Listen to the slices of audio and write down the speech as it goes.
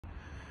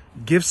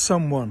give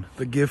someone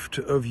the gift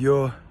of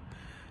your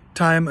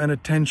time and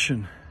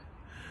attention,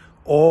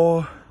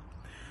 or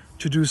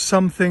to do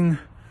something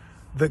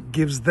that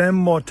gives them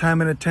more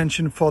time and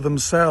attention for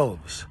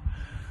themselves?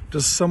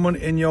 Does someone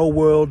in your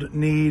world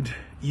need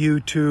you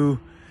to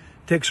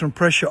take some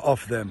pressure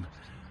off them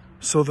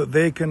so that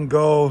they can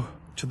go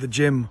to the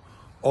gym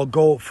or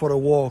go for a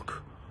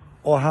walk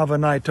or have a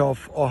night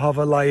off or have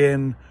a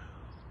lie-in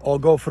or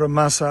go for a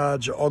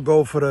massage or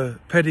go for a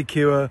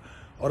pedicure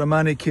or a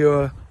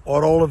manicure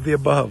or all of the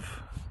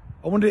above?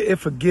 I wonder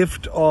if a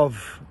gift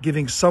of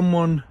giving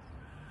someone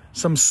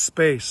some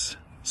space,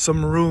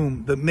 some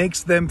room that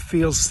makes them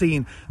feel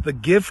seen, the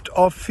gift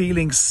of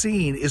feeling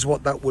seen is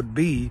what that would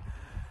be.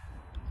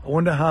 I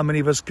wonder how many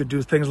of us could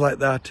do things like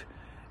that.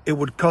 It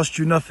would cost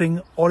you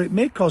nothing, or it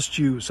may cost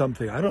you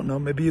something. I don't know.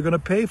 Maybe you're going to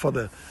pay for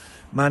the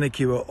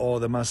manicure or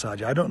the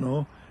massage. I don't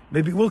know.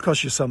 Maybe it will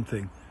cost you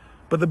something.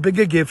 But the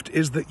bigger gift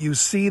is that you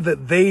see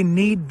that they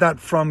need that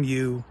from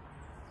you,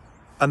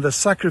 and the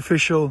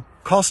sacrificial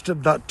cost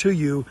of that to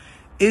you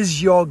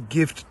is your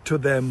gift to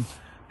them.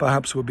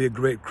 Perhaps will be a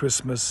great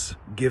Christmas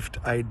gift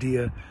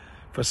idea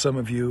for some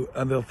of you,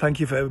 and they'll thank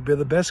you for being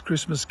the best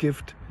Christmas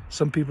gift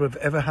some people have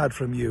ever had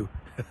from you.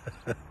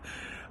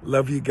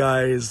 Love you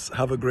guys.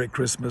 Have a great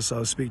Christmas.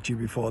 I'll speak to you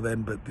before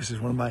then, but this is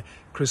one of my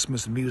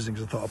Christmas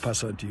musings I thought I'll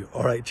pass on to you.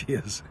 All right,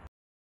 cheers.